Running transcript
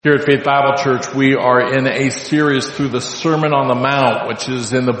Here at Faith Bible Church, we are in a series through the Sermon on the Mount, which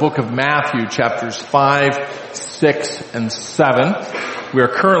is in the book of Matthew, chapters 5, 6, and 7. We are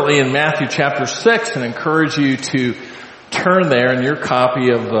currently in Matthew chapter 6 and encourage you to turn there in your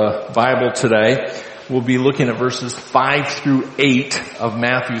copy of the Bible today. We'll be looking at verses 5 through 8 of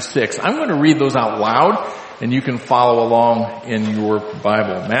Matthew 6. I'm going to read those out loud, and you can follow along in your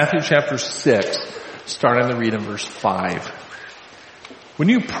Bible. Matthew chapter 6, starting to read in verse 5. When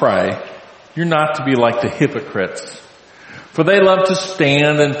you pray, you're not to be like the hypocrites, for they love to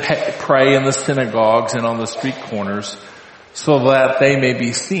stand and pray in the synagogues and on the street corners, so that they may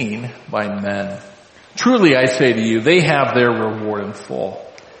be seen by men. Truly, I say to you, they have their reward in full.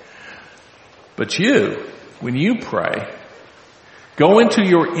 But you, when you pray, go into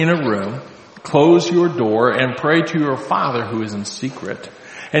your inner room, close your door, and pray to your Father who is in secret.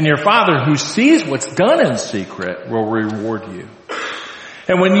 And your Father who sees what's done in secret will reward you.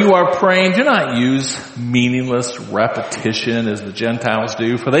 And when you are praying, do not use meaningless repetition as the Gentiles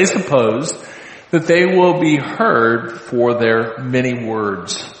do, for they suppose that they will be heard for their many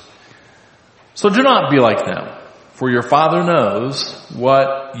words. So do not be like them, for your Father knows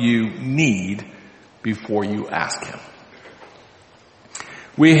what you need before you ask Him.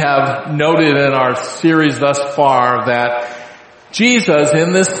 We have noted in our series thus far that Jesus,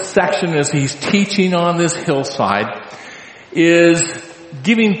 in this section as He's teaching on this hillside, is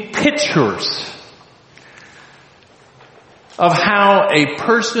giving pictures of how a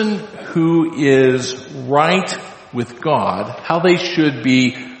person who is right with God, how they should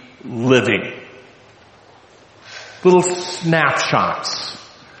be living. Little snapshots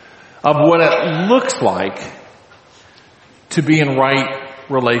of what it looks like to be in right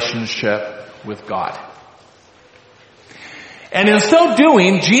relationship with God. And in so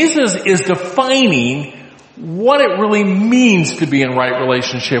doing, Jesus is defining what it really means to be in right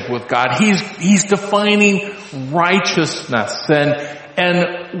relationship with God. He's defining righteousness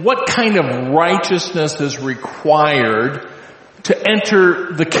and what kind of righteousness is required to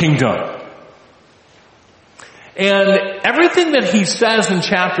enter the kingdom. And everything that he says in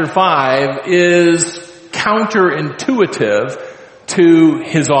chapter 5 is counterintuitive to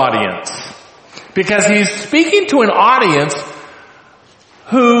his audience. Because he's speaking to an audience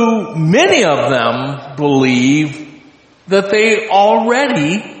who many of them believe that they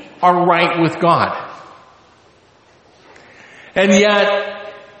already are right with God. And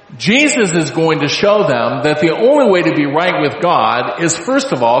yet, Jesus is going to show them that the only way to be right with God is,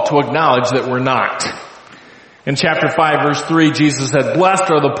 first of all, to acknowledge that we're not. In chapter 5, verse 3, Jesus said,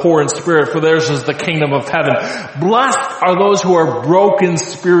 "Blessed are the poor in spirit, for theirs is the kingdom of heaven. Blessed are those who are broken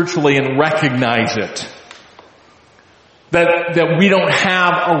spiritually and recognize it." That we don't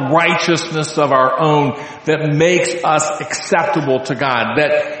have a righteousness of our own that makes us acceptable to God.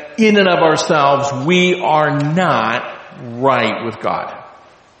 That in and of ourselves, we are not right with God.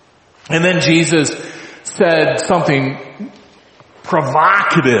 And then Jesus said something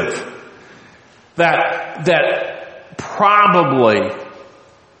provocative that probably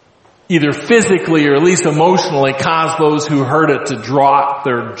either physically or at least emotionally caused those who heard it to drop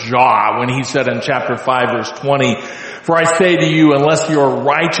their jaw when he said in chapter 5 verse 20, "For I say to you, unless your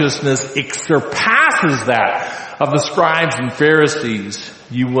righteousness surpasses that of the scribes and Pharisees,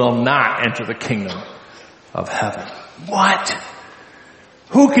 you will not enter the kingdom of heaven." What?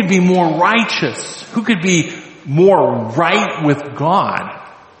 Who could be more righteous? Who could be more right with God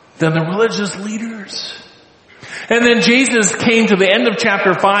than the religious leaders? And then Jesus came to the end of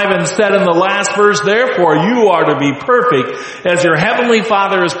chapter 5 and said in the last verse, "Therefore you are to be perfect as your heavenly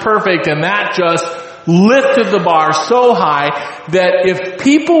Father is perfect." And that just lifted the bar so high that if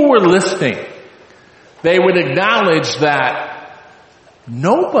people were listening, they would acknowledge that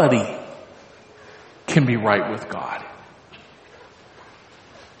nobody can be right with God.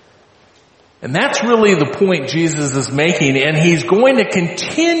 And that's really the point Jesus is making, and he's going to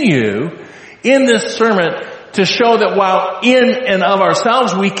continue in this sermon to show that while in and of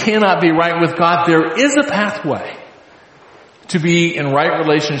ourselves we cannot be right with God, there is a pathway to be in right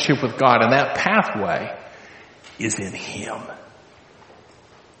relationship with God, and that pathway is in Him.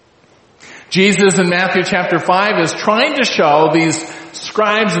 Jesus in Matthew chapter 5 is trying to show these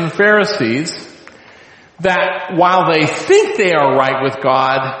scribes and Pharisees that while they think they are right with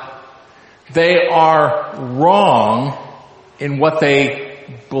God, they are wrong in what they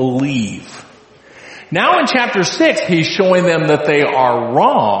believe. Now in chapter 6, he's showing them that they are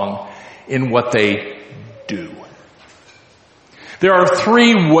wrong in what they do. There are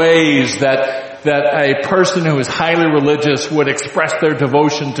three ways that a person who is highly religious would express their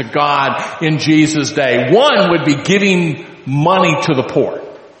devotion to God in Jesus' day. One would be giving money to the poor.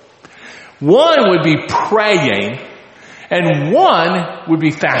 One would be praying, and one would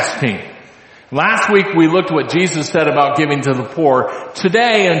be fasting. Last week we looked at what Jesus said about giving to the poor.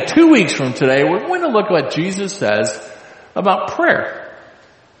 Today, and 2 weeks from today, we're going to look at what Jesus says about prayer.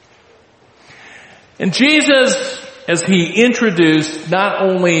 And Jesus, as he introduced not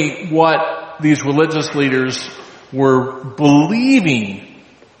only what these religious leaders were believing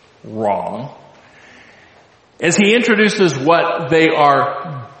wrong, as he introduces what they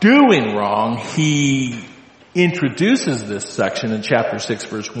are doing wrong, he introduces this section in chapter 6,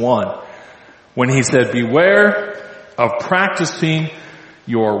 verse 1, when he said, beware of practicing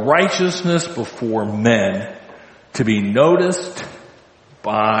your righteousness before men to be noticed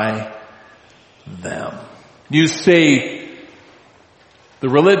by them. You see, the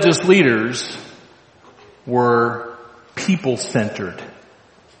religious leaders were people-centered.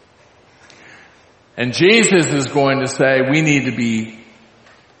 And Jesus is going to say we need to be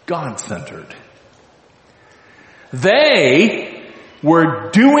God-centered. They were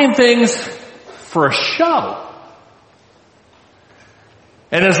doing things for a show.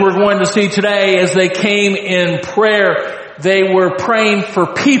 And as we're going to see today, as they came in prayer, they were praying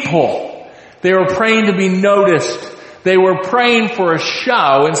for people. They were praying to be noticed. They were praying for a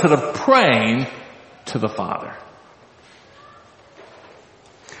show instead of praying to the Father.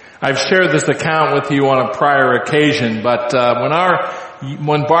 I've shared this account with you on a prior occasion, but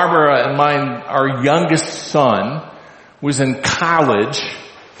when Barbara and our youngest son, was in college,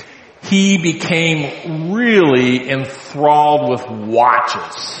 he became really enthralled with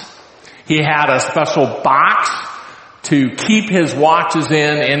watches. He had a special box to keep his watches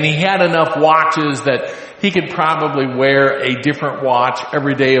in, and he had enough watches that he could probably wear a different watch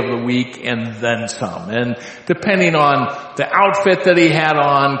every day of the week and then some. And depending on the outfit that he had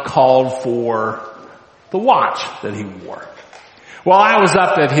on, called for the watch that he wore. Well, I was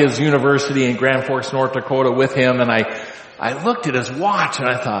up at his university in Grand Forks, North Dakota with him, and I looked at his watch and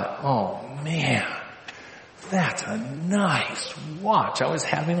I thought, oh man, that's a nice watch. I was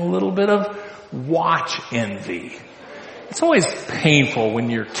having a little bit of watch envy. It's always painful when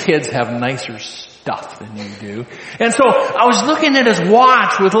your kids have nicer stuff than you do. And so I was looking at his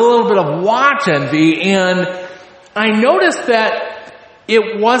watch with a little bit of watch envy, and I noticed that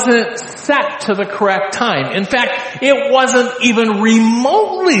it wasn't set to the correct time. In fact, it wasn't even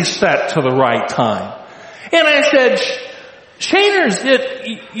remotely set to the right time. And I said, Shaners,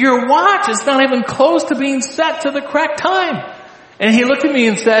 your watch is not even close to being set to the correct time. And he looked at me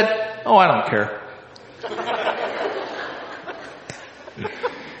and said, oh, I don't care.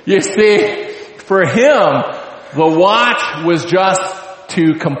 You see, for him, the watch was just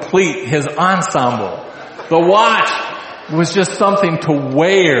to complete his ensemble. The watch was just something to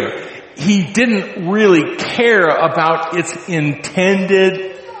wear. He didn't really care about its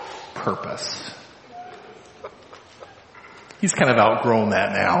intended purpose. He's kind of outgrown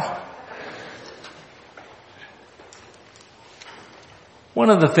that now. One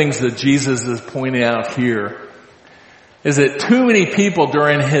of the things that Jesus is pointing out here is that too many people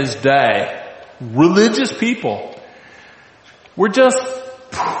during his day, religious people, were just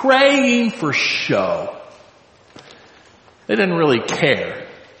praying for show. They didn't really care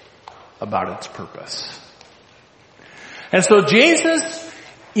about its purpose. And so Jesus,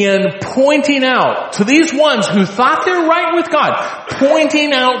 in pointing out to these ones who thought they're right with God,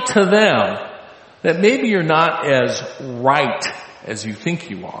 pointing out to them that maybe you're not as right as you think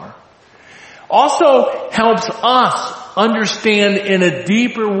you are, also helps us understand in a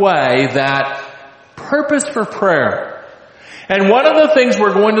deeper way that purpose for prayer. And one of the things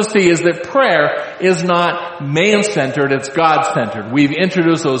we're going to see is that prayer is not man-centered, it's God-centered. We've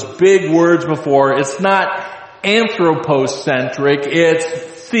introduced those big words before. It's not anthropocentric, it's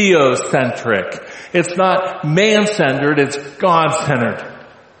theocentric. It's not man-centered, it's God-centered.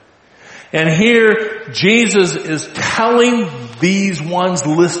 And here, Jesus is telling these ones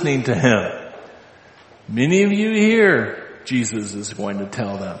listening to him. Many of you here, Jesus is going to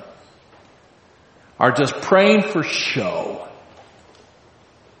tell them, are just praying for show.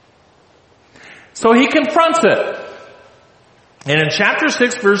 So he confronts it. And in chapter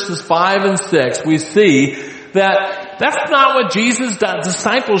 6, verses 5 and 6, we see that that's not what Jesus'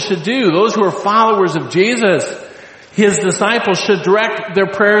 disciples should do. Those who are followers of Jesus, his disciples should direct their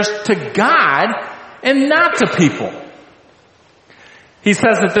prayers to God and not to people. He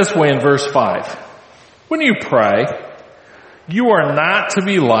says it this way in verse 5. When you pray, you are not to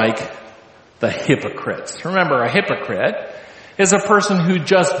be like the hypocrites. Remember, a hypocrite is a person who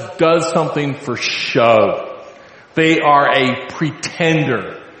just does something for show. They are a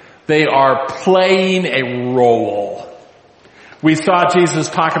pretender. They are playing a role. We saw Jesus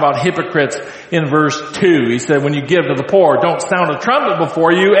talk about hypocrites in verse 2. He said, when you give to the poor, don't sound a trumpet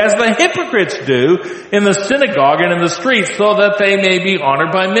before you as the hypocrites do in the synagogue and in the streets so that they may be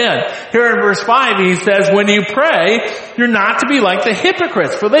honored by men. Here in verse 5 he says, when you pray, you're not to be like the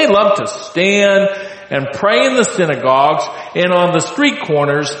hypocrites, for they love to stand and pray in the synagogues and on the street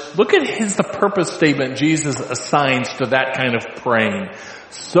corners. Look at the purpose statement Jesus assigns to that kind of praying.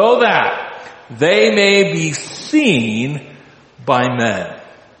 So that they may be seen by men.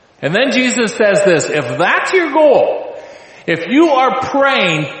 And then Jesus says this, if that's your goal, if you are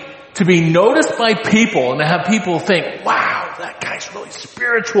praying to be noticed by people and to have people think, wow, that guy's really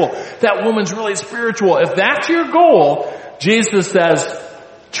spiritual, that woman's really spiritual, if that's your goal, Jesus says,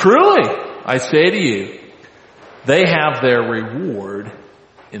 truly, I say to you, they have their reward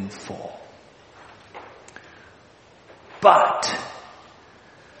in full. But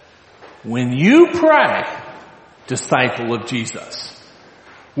when you pray, disciple of Jesus,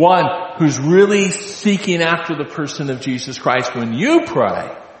 one who's really seeking after the person of Jesus Christ, when you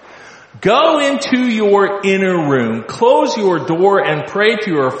pray, go into your inner room, close your door and pray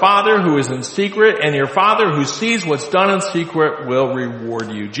to your Father who is in secret, and your Father who sees what's done in secret will reward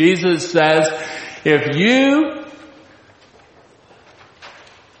you. Jesus says, if you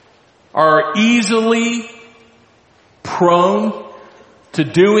are easily prone to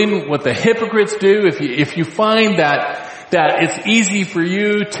doing what the hypocrites do, if you find that it's easy for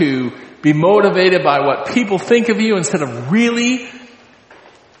you to be motivated by what people think of you instead of really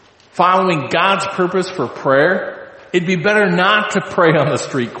following God's purpose for prayer, it'd be better not to pray on the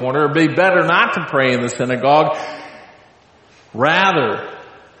street corner. It'd be better not to pray in the synagogue. Rather,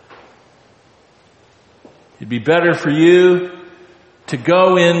 it'd be better for you to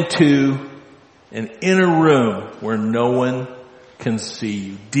go into an inner room where no one can see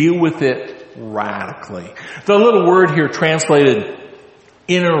you. Deal with it radically. The little word here translated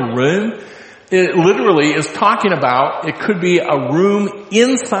inner room, it literally is talking about, it could be a room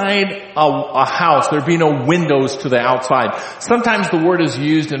inside a house. There'd be no windows to the outside. Sometimes the word is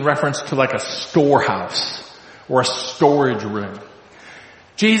used in reference to like a storehouse or a storage room.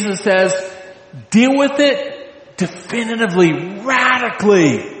 Jesus says, deal with it definitively,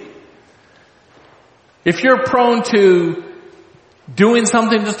 radically. If you're prone to doing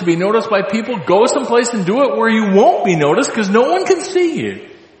something just to be noticed by people, go someplace and do it where you won't be noticed because no one can see you.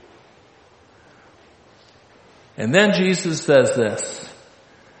 And then Jesus says this,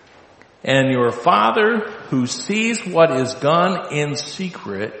 and your Father who sees what is done in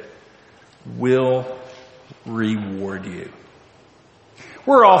secret will reward you.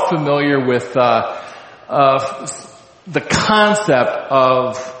 We're all familiar with the concept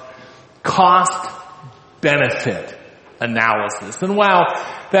of cost-benefit analysis. And while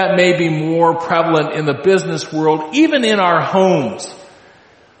that may be more prevalent in the business world, even in our homes,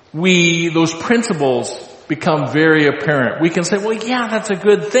 those principles become very apparent. We can say, well, yeah, that's a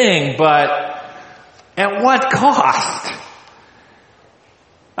good thing, but at what cost?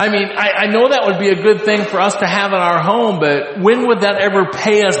 I mean, I know that would be a good thing for us to have in our home, but when would that ever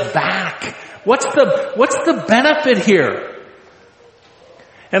pay us back? What's the benefit here?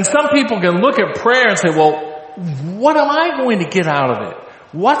 And some people can look at prayer and say, well, what am I going to get out of it?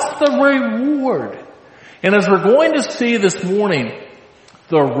 What's the reward? And as we're going to see this morning,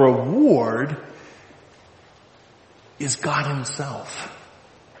 the reward is God Himself.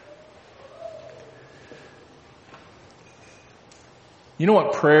 You know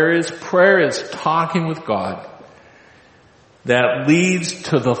what prayer is? Prayer is talking with God that leads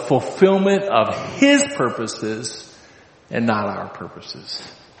to the fulfillment of His purposes and not our purposes.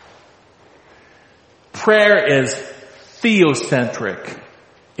 Prayer is theocentric.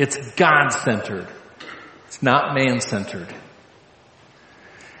 It's God-centered. It's not man-centered.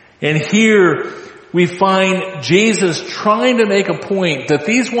 And here we find Jesus trying to make a point that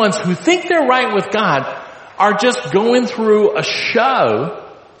these ones who think they're right with God are just going through a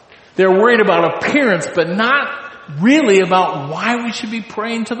show. They're worried about appearance, but not really about why we should be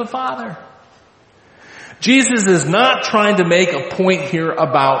praying to the Father. Jesus is not trying to make a point here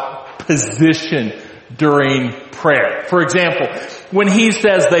about position during prayer. For example, when He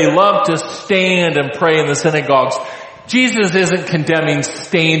says they love to stand and pray in the synagogues, Jesus isn't condemning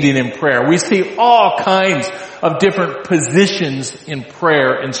standing in prayer. We see all kinds of different positions in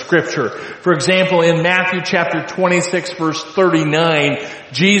prayer in Scripture. For example, in Matthew chapter 26 verse 39,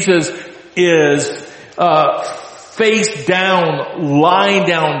 Jesus is face down, lying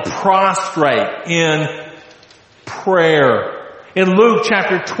down prostrate in prayer. In Luke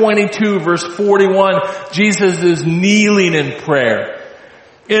chapter 22 verse 41, Jesus is kneeling in prayer.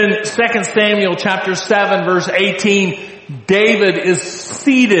 In 2 Samuel chapter 7 verse 18, David is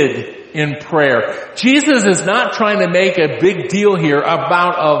seated in prayer. Jesus is not trying to make a big deal here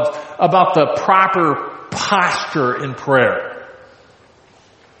about the proper posture in prayer.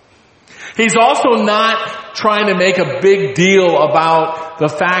 He's also not trying to make a big deal about the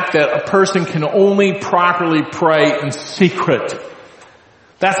fact that a person can only properly pray in secret.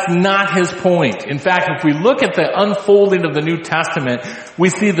 That's not his point. In fact, if we look at the unfolding of the New Testament, we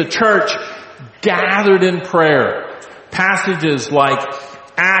see the church gathered in prayer. Passages like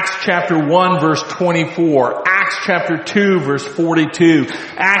Acts chapter 1 verse 24, Acts chapter 2 verse 42,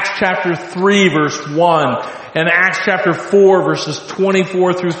 Acts chapter 3 verse 1, and Acts chapter 4 verses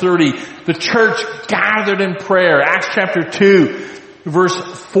 24 through 30. The church gathered in prayer. Acts chapter 2 verse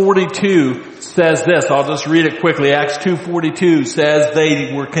 42 says this. I'll just read it quickly. Acts 2:42 says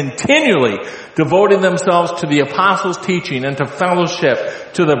they were continually devoting themselves to the apostles' teaching and to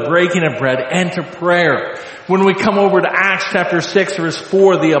fellowship, to the breaking of bread and to prayer. When we come over to Acts chapter 6 verse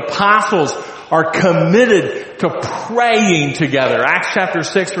 4, the apostles are committed to praying together. Acts chapter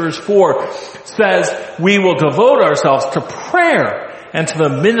 6 verse 4 says we will devote ourselves to prayer and to the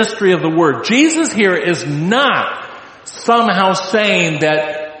ministry of the word. Jesus here is not somehow saying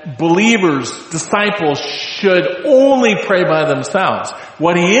that believers, disciples should only pray by themselves.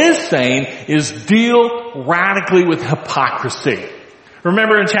 What he is saying is deal radically with hypocrisy.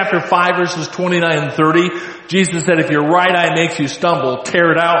 Remember in chapter 5 verses 29 and 30, Jesus said, if your right eye makes you stumble,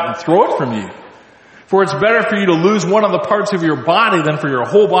 tear it out and throw it from you. For it's better for you to lose one of the parts of your body than for your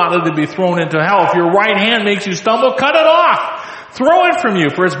whole body to be thrown into hell. If your right hand makes you stumble, cut it off. Throw it from you,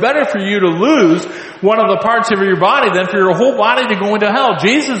 for it's better for you to lose one of the parts of your body than for your whole body to go into hell.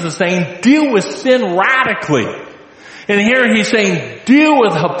 Jesus is saying, deal with sin radically. And here he's saying, deal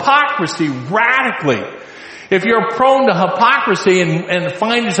with hypocrisy radically. If you're prone to hypocrisy and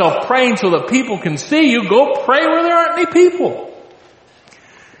find yourself praying so that people can see you, go pray where there aren't any people.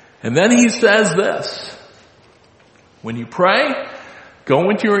 And then he says this, when you pray, go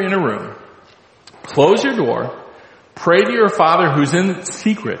into your inner room, close your door, pray to your Father who's in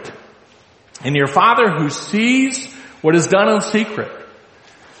secret, and your Father who sees what is done in secret.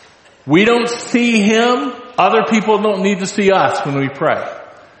 We don't see him. Other people don't need to see us when we pray.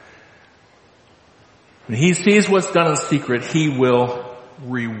 When he sees what's done in secret, he will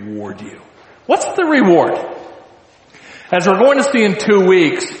reward you. What's the reward? As we're going to see in 2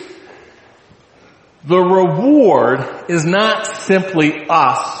 weeks, the reward is not simply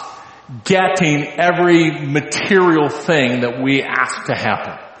us getting every material thing that we ask to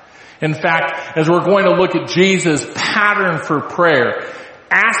happen. In fact, as we're going to look at Jesus' pattern for prayer,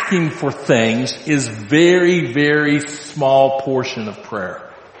 asking for things is very, very small portion of prayer.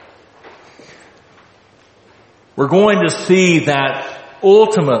 We're going to see that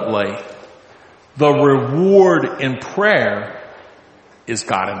ultimately the reward in prayer is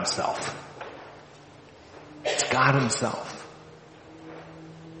God himself. It's God himself.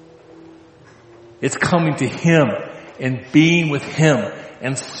 It's coming to him and being with him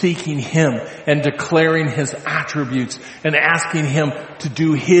and seeking him and declaring his attributes and asking him to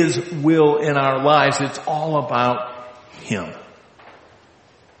do his will in our lives. It's all about him.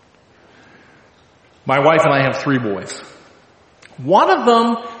 My wife and I have 3 boys. One of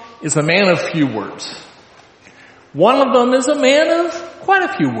them is a man of few words. One of them is a man of quite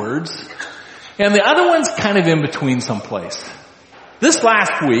a few words. And the other one's kind of in between someplace. This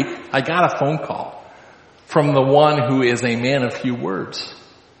last week, I got a phone call from the one who is a man of few words.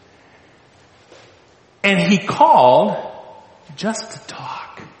 And he called just to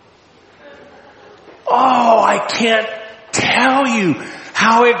talk. Oh, I can't tell you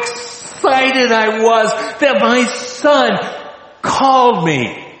how excited I was that my son called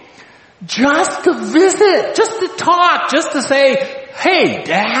me. Just to visit, just to talk, just to say, hey,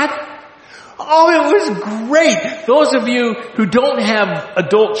 Dad. Oh, it was great. Those of you who don't have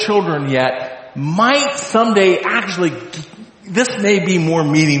adult children yet might someday actually, this may be more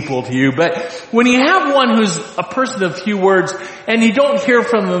meaningful to you, but when you have one who's a person of few words and you don't hear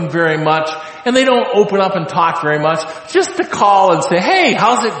from them very much and they don't open up and talk very much, just to call and say, hey,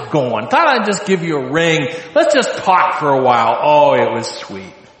 how's it going? Thought I'd just give you a ring. Let's just talk for a while. Oh, it was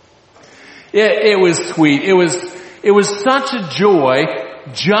sweet. It was sweet. It was such a joy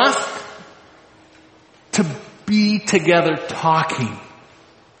just to be together talking.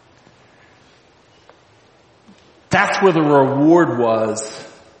 That's where the reward was.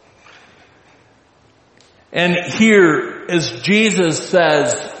 And here, as Jesus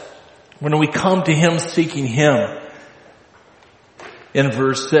says, when we come to him seeking him, in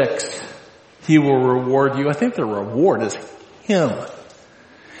verse 6, he will reward you. I think the reward is him.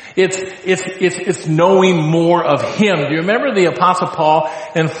 It's knowing more of Him. Do you remember the Apostle Paul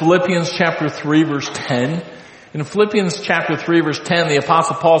in Philippians chapter 3 verse 10? In Philippians chapter 3 verse 10, the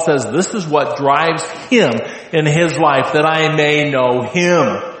Apostle Paul says, this is what drives him in his life, that I may know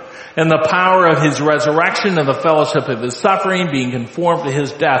Him and the power of His resurrection and the fellowship of His suffering, being conformed to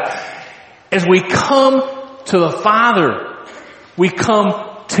His death. As we come to the Father, we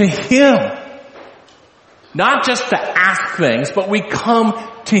come to Him. Not just to ask things, but we come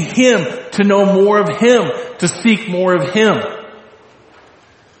to Him to know more of Him, to seek more of Him.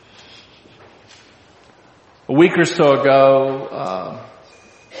 A week or so ago,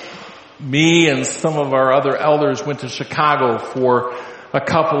 me and some of our other elders went to Chicago for a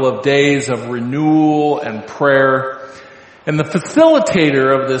couple of days of renewal and prayer. And the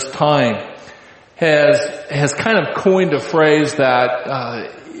facilitator of this time has kind of coined a phrase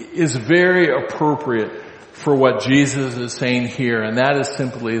that is very appropriate for what Jesus is saying here, and that is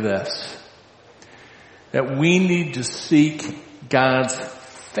simply this: that we need to seek God's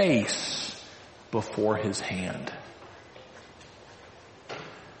face before His hand.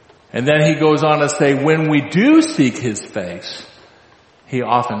 And then he goes on to say, when we do seek His face, He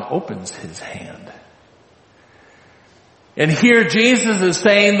often opens His hand. And here Jesus is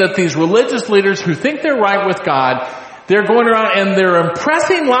saying that these religious leaders who think they're right with God, they're going around and they're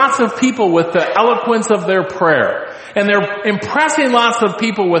impressing lots of people with the eloquence of their prayer. And they're impressing lots of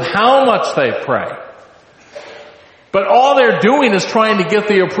people with how much they pray. But all they're doing is trying to get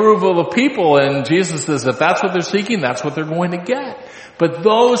the approval of people. And Jesus says if that's what they're seeking, that's what they're going to get. But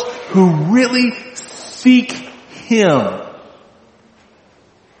those who really seek Him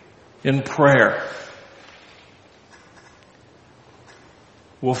in prayer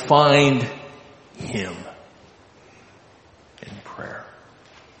will find Him in prayer.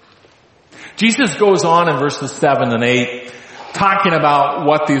 Jesus goes on in verses 7 and 8 talking about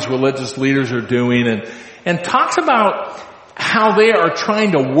what these religious leaders are doing and talks about how they are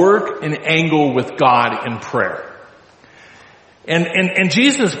trying to work an angle with God in prayer. And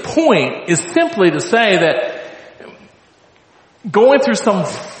Jesus' point is simply to say that going through some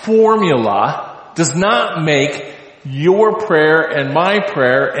formula does not make your prayer and my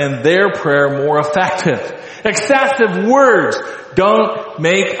prayer and their prayer more effective. Excessive words don't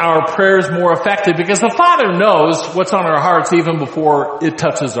make our prayers more effective because the Father knows what's on our hearts even before it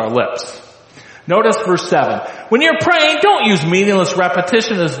touches our lips. Notice verse 7. When you're praying, don't use meaningless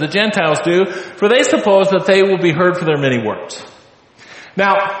repetition as the Gentiles do, for they suppose that they will be heard for their many words.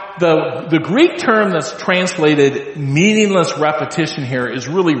 Now, the Greek term that's translated meaningless repetition here is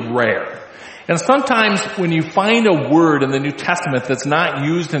really rare. And sometimes when you find a word in the New Testament that's not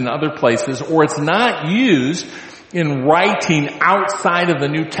used in other places, or it's not used in writing outside of the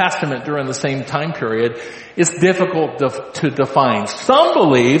New Testament during the same time period, it's difficult to define. Some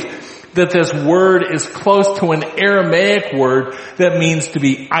believe that this word is close to an Aramaic word that means to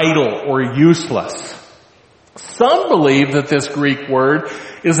be idle or useless. Some believe that this Greek word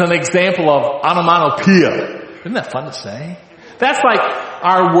is an example of onomatopoeia. Isn't that fun to say? That's like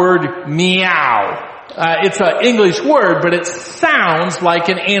our word meow. It's an English word, but it sounds like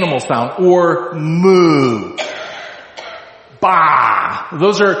an animal sound. Or moo. Bah.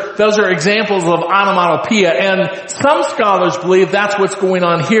 Those are examples of onomatopoeia. And some scholars believe that's what's going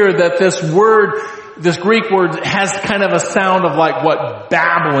on here, that this Greek word has kind of a sound of like what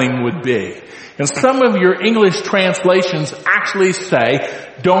babbling would be. And some of your English translations actually say,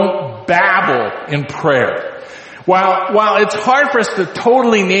 don't babble in prayer. While it's hard for us to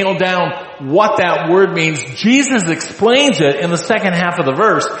totally nail down what that word means, Jesus explains it in the second half of the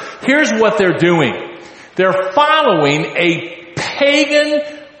verse. Here's what they're doing. They're following a pagan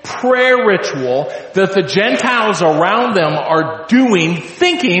prayer ritual that the Gentiles around them are doing,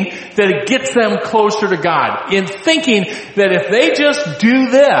 thinking that it gets them closer to God. In thinking that if they just do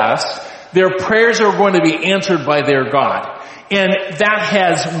this, their prayers are going to be answered by their God. And that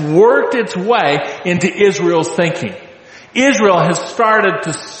has worked its way into Israel's thinking. Israel has started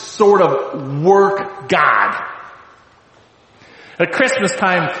to sort of work God. At Christmas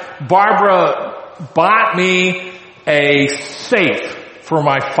time, Barbara bought me a safe for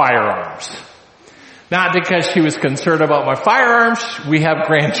my firearms. Not because she was concerned about my firearms. We have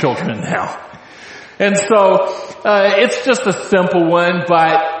grandchildren now. And so, it's just a simple one,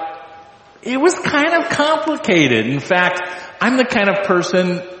 but it was kind of complicated. In fact, I'm the kind of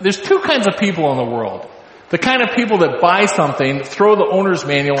person, there's two kinds of people in the world. The kind of people that buy something, throw the owner's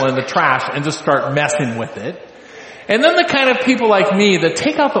manual in the trash and just start messing with it. And then the kind of people like me that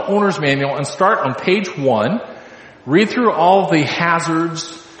take out the owner's manual and start on page 1, read through all the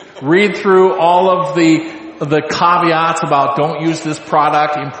hazards, read through all of the the caveats about don't use this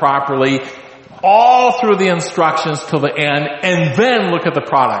product improperly, all through the instructions till the end, and then look at the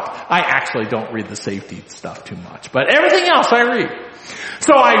product. I actually don't read the safety stuff too much, but everything else I read.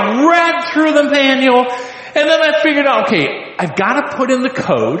 So I read through the manual, and then I figured out, okay, I've got to put in the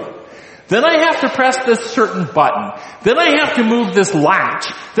code. Then I have to press this certain button. Then I have to move this latch.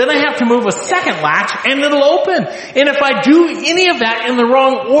 Then I have to move a second latch, and it'll open. And if I do any of that in the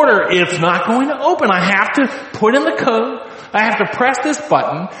wrong order, it's not going to open. I have to put in the code. I have to press this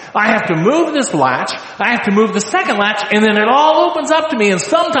button. I have to move this latch. I have to move the second latch, and then it all opens up to me. And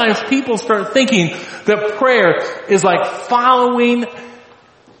sometimes people start thinking that prayer is like following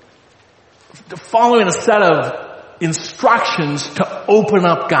a set of instructions to open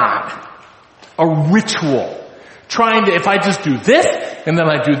up God. A ritual. If I just do this, and then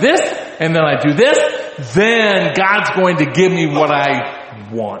I do this, and then I do this, then God's going to give me what I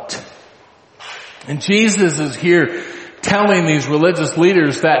want. And Jesus is here telling these religious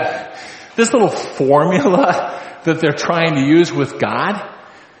leaders that this little formula that they're trying to use with God,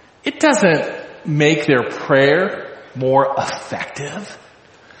 it doesn't make their prayer more effective.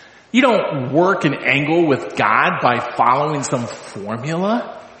 You don't work an angle with God by following some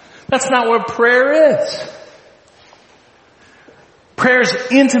formula. That's not what prayer is. Prayer is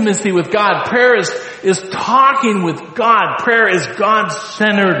intimacy with God. Prayer is talking with God. Prayer is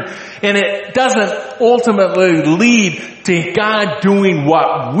God-centered. And it doesn't ultimately lead to God doing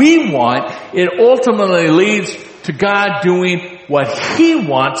what we want. It ultimately leads to God doing what He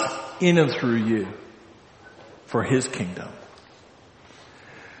wants in and through you for His kingdom.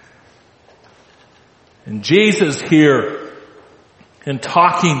 And Jesus here in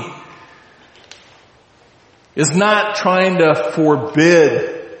talking is not trying to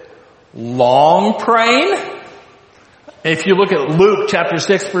forbid long praying. If you look at Luke chapter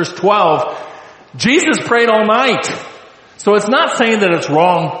 6 verse 12, Jesus prayed all night. So it's not saying that it's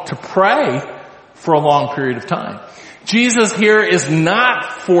wrong to pray for a long period of time. Jesus here is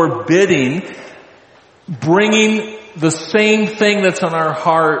not forbidding bringing the same thing that's on our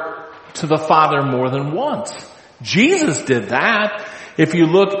heart to the Father more than once. Jesus did that. If you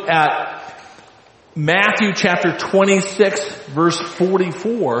look at Matthew chapter 26 verse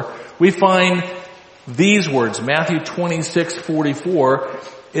 44, we find these words. Matthew 26:44,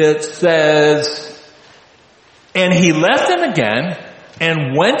 it says, "And he left them again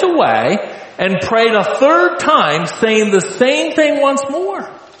and went away and prayed a third time, saying the same thing once more."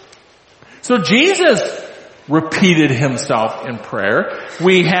 So Jesus repeated himself in prayer.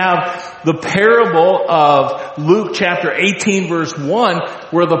 We have the parable of Luke chapter 18 verse 1,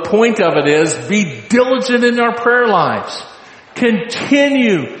 where the point of it is, be diligent in our prayer lives.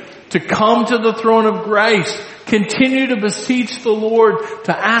 Continue to come to the throne of grace. Continue to beseech the Lord,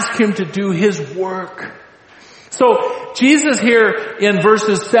 to ask Him to do His work. So Jesus here in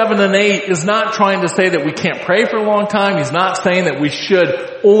verses 7 and 8 is not trying to say that we can't pray for a long time. He's not saying that we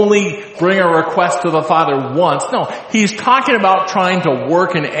should only bring a request to the Father once. No, He's talking about trying to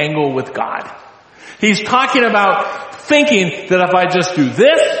work an angle with God. He's talking about thinking that if I just do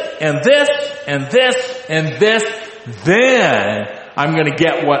this and this and this and this, then I'm going to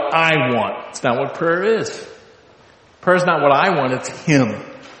get what I want. It's not what prayer is. Prayer is not what I want, it's Him.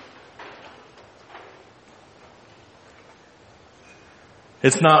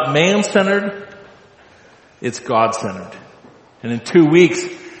 It's not man-centered, it's God-centered. And in 2 weeks,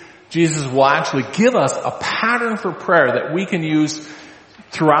 Jesus will actually give us a pattern for prayer that we can use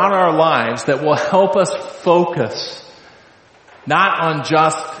throughout our lives that will help us focus not on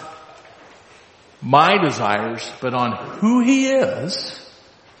just my desires, but on who He is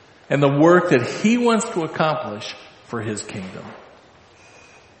and the work that He wants to accomplish for His kingdom.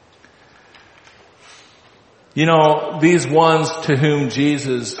 You know, these ones to whom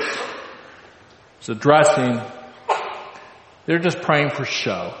Jesus is addressing, they're just praying for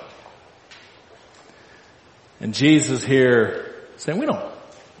show. And Jesus here saying,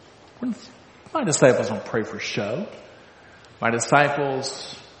 my disciples don't pray for show. My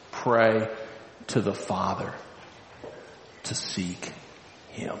disciples pray to the Father to seek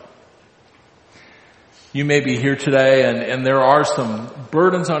Him. You may be here today and there are some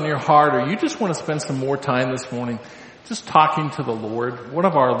burdens on your heart, or you just want to spend some more time this morning just talking to the Lord. One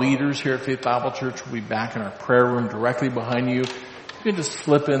of our leaders here at Faith Bible Church will be back in our prayer room directly behind you. You can just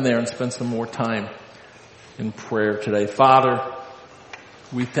slip in there and spend some more time in prayer today. Father,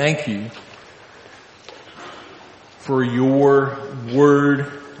 we thank You for Your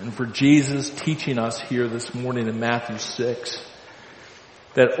word and for Jesus teaching us here this morning in Matthew 6.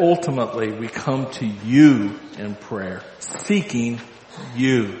 That ultimately we come to You in prayer, seeking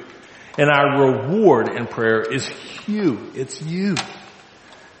You. And our reward in prayer is you. It's you.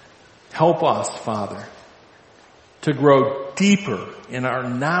 Help us, Father, to grow deeper in our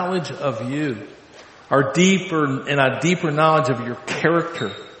knowledge of you, a deeper knowledge of your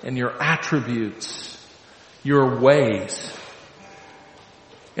character and your attributes, your ways,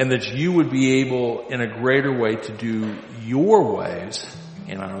 and that you would be able in a greater way to do your ways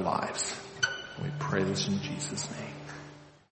in our lives. We pray this in Jesus' name.